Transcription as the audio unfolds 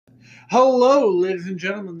Hello, ladies and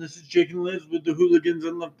gentlemen. This is Jake and Liz with the Hooligans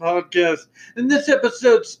in Love podcast. And this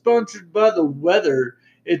episode's sponsored by the weather.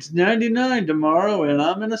 It's 99 tomorrow, and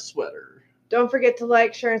I'm in a sweater. Don't forget to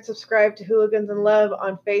like, share, and subscribe to Hooligans in Love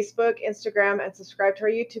on Facebook, Instagram, and subscribe to our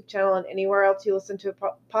YouTube channel and anywhere else you listen to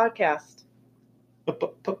a podcast.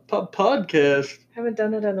 Podcast? Haven't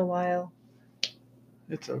done it in a while.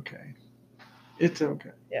 It's okay. It's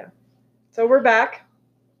okay. Yeah. So we're back.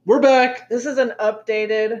 We're back. This is an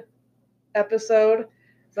updated episode.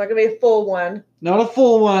 It's not going to be a full one. Not a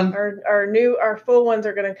full one. Our full ones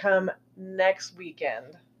are going to come next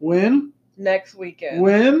weekend. When? Next weekend.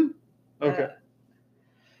 When? Okay.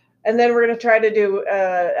 And then we're going to try to do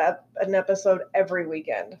an episode every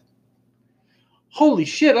weekend. Holy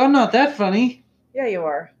shit, I'm not that funny. Yeah, you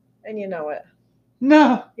are. And you know it.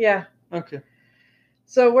 No. Yeah. Okay.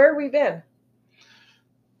 So where have we been?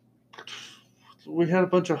 We had a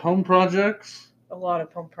bunch of home projects. A lot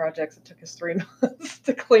of home projects. It took us 3 months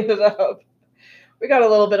to clean it up. We got a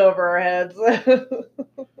little bit over our heads.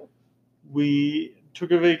 We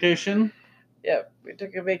took a vacation. Yep. We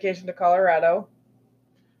took a vacation to Colorado.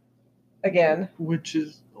 Again. Which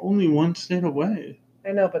is only one state away.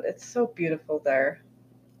 I know, but it's so beautiful there.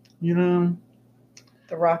 You know?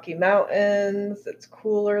 The Rocky Mountains. It's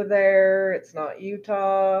cooler there. It's not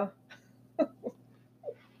Utah.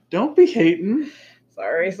 Don't be hating.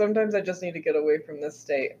 Sorry. Sometimes I just need to get away from this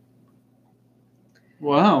state.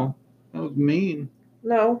 Wow. That was mean.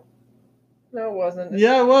 No. No, it wasn't.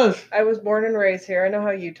 Yeah, it was. I was born and raised here. I know how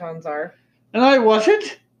Utahns are. And I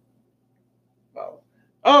wasn't? Well.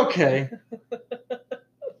 Okay.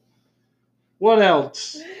 What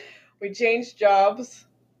else? We changed jobs.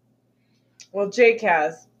 Well, Jake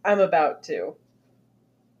has. I'm about to.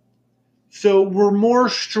 So we're more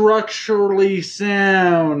structurally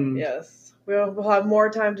sound. Yes. We'll have more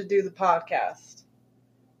time to do the podcast.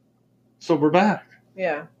 So we're back.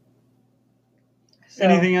 Yeah. So,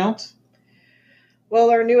 anything else? Well,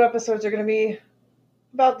 our new episodes are going to be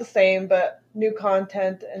about the same, but new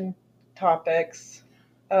content and topics.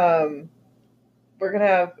 We're going to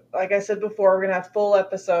have, like I said before, we're going to have full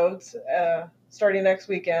episodes starting next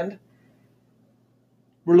weekend.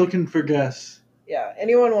 We're looking for guests. Yeah.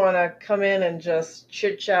 Anyone want to come in and just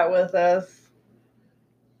chit-chat with us?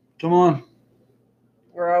 Come on.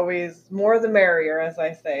 We're always more the merrier, as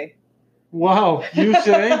I say. Wow. You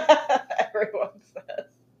say? Everyone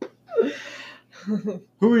says.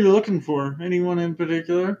 Who are you looking for? Anyone in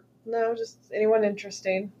particular? No, just anyone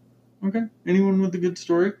interesting. Okay. Anyone with a good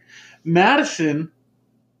story? Madison.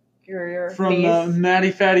 Your from niece.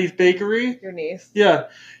 Maddie Fatty's Bakery. Your niece. Yeah.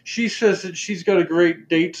 She says that she's got a great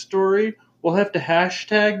date story. We'll have to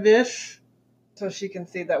hashtag this. So she can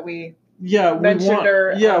see that we mentioned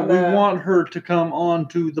her. Yeah, we want her to come on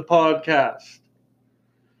to the podcast.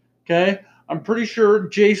 Okay? I'm pretty sure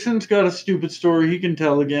Jason's got a stupid story he can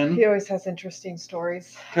tell again. He always has interesting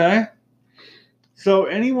stories. Okay? So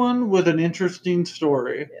anyone with an interesting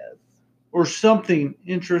story. Yes. Or something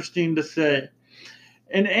interesting to say.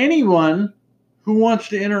 And anyone who wants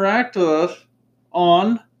to interact with us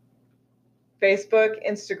on Facebook,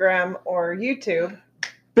 Instagram, or YouTube.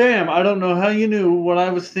 Bam! I don't know how you knew what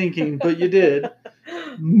I was thinking, but you did.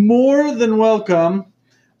 More than welcome.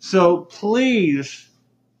 So please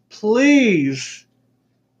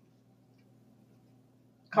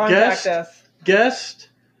contact us.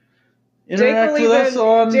 Interact with us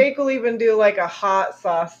on... Jake will even do like a hot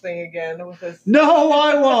sauce thing again with his... No,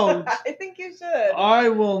 I won't. I think you should. I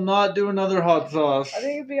will not do another hot sauce. I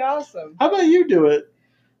think it'd be awesome. How about you do it?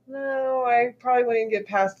 No, I probably wouldn't even get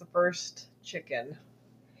past the first chicken.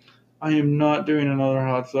 I am not doing another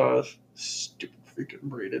hot sauce. Stupid freaking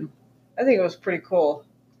Braden. I think it was pretty cool.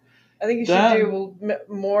 I think you should do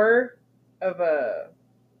more of a...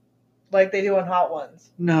 like they do on Hot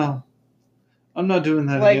Ones. No. I'm not doing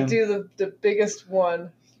that again. Like, do the biggest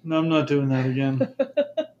one. No, I'm not doing that again.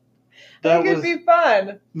 I think it'd be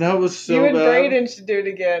fun. That was so You and bad. Braden should do it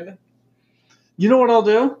again. You know what I'll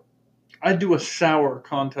do? I'd do a sour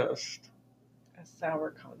contest. A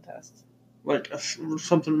sour contest. Like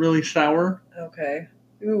something really sour. Okay.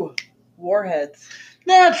 Ooh, Warheads.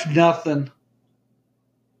 That's nothing.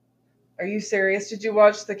 Are you serious? Did you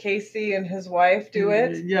watch the Casey and his wife do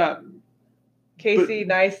it? Yeah. Casey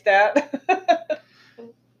Neistat.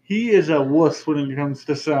 He is a wuss when it comes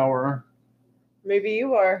to sour. Maybe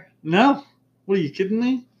you are. No. What, are you kidding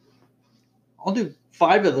me? I'll do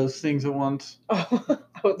 5 of those things at once. Oh,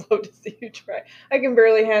 I would love to see you try. I can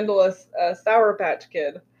barely handle a Sour Patch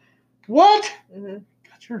Kid. What? Mm-hmm.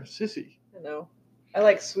 God, you're a sissy. I know. I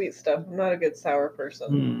like sweet stuff. I'm not a good sour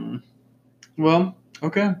person. Well,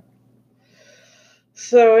 okay.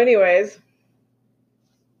 So, anyways,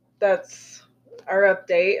 that's our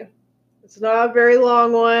update. It's not a very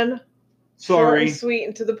long one. Short Sorry. and sweet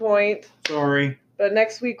and to the point. Sorry. But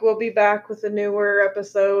next week we'll be back with a newer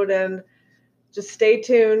episode, and just stay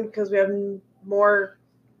tuned because we have more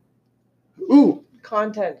Ooh,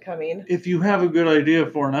 content coming. if you have a good idea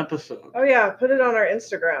for an episode, Oh yeah, put it on our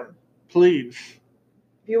Instagram. please.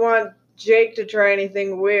 If you want Jake to try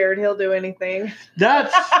anything weird, he'll do anything.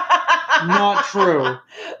 That's not true.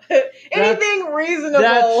 Anything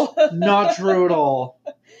reasonable. That's not true at all.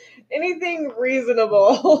 Anything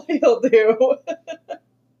reasonable he'll do.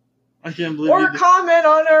 I can't believe Or comment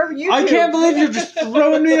on our YouTube. I can't believe you're just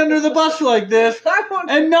throwing me under the bus like this I won't,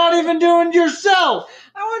 and not even doing it yourself.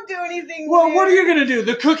 I won't do anything Well, weird. what are you going to do?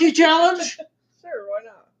 The cookie challenge? Sure, why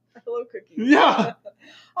not? I love cookies. Yeah.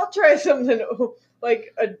 I'll try something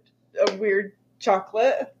like a weird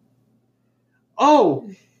chocolate. Oh.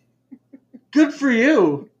 Good for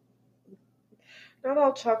you. Not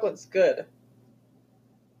all chocolate's good.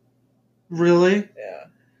 Really? Yeah.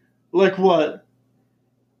 Like what?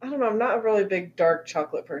 I don't know. I'm not a really big dark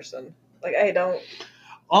chocolate person. Like, I don't.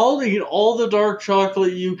 I'll eat all the dark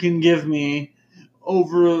chocolate you can give me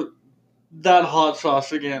over that hot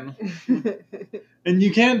sauce again. And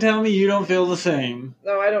you can't tell me you don't feel the same.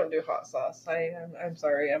 No, I don't do hot sauce. I'm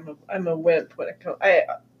sorry. I'm a wimp when it comes. I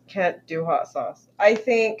can't do hot sauce. I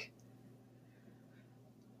think.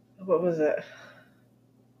 What was it?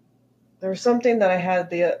 There was something that I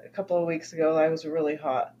had a couple of weeks ago that was really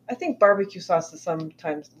hot. I think barbecue sauce is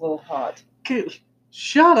sometimes a little hot. Okay,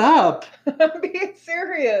 shut up. I'm being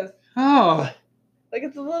serious. Oh. Like,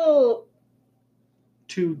 it's a little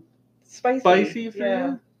Too spicy for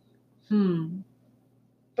yeah. you?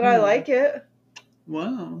 But I like it.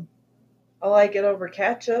 Wow. I like it over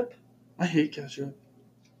ketchup. I hate ketchup.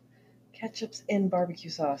 Ketchup's in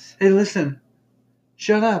barbecue sauce. Hey, listen.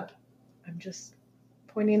 Shut up. I'm just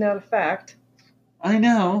pointing out a fact. I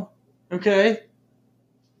know. Okay.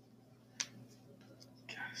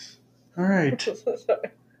 Yes. All right.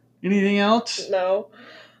 Anything else? No.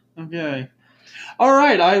 Okay. All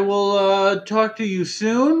right. I will talk to you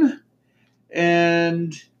soon.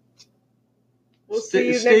 And We'll see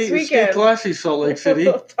you next weekend. Stay classy, Salt Lake City.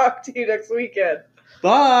 We'll talk to you next weekend.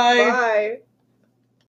 Bye. Bye.